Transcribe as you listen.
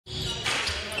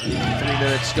3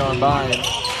 minutes gone by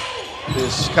in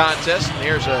this contest. And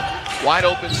there's a wide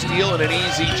open steal and an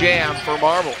easy jam for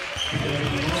Marble.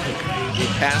 Good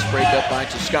pass breakup by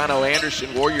Toscano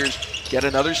Anderson. Warriors get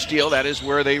another steal. That is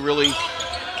where they really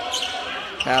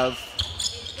have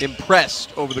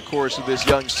impressed over the course of this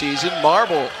young season.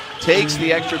 Marble takes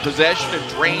the extra possession and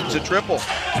drains a triple.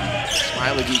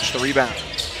 Smailagic the rebound.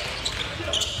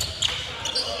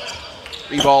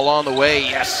 3-ball on the way,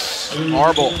 yes.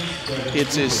 Marble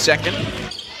hits his second.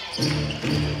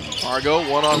 Argo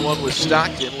one-on-one with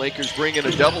Stockton. Lakers bring in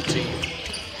a double team.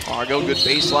 Argo, good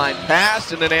baseline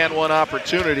pass and an and-one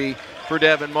opportunity for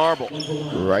Devyn Marble.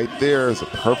 Right there is a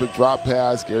perfect drop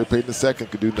pass. Gary Payton II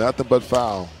could do nothing but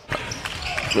foul.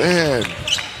 Man,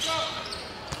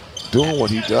 doing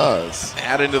what he does.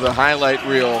 Add into the highlight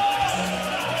reel.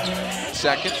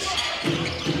 Seconds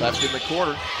left in the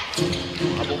quarter.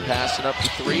 Marble passing up to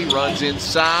 3, runs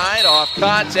inside, off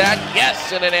contact,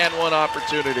 yes, and an and-one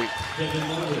opportunity.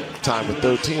 Time with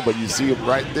 13, but you see him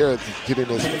right there getting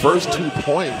his first 2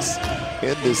 points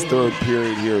in this third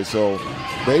period here. So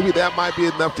maybe that might be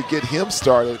enough to get him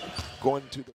started going to the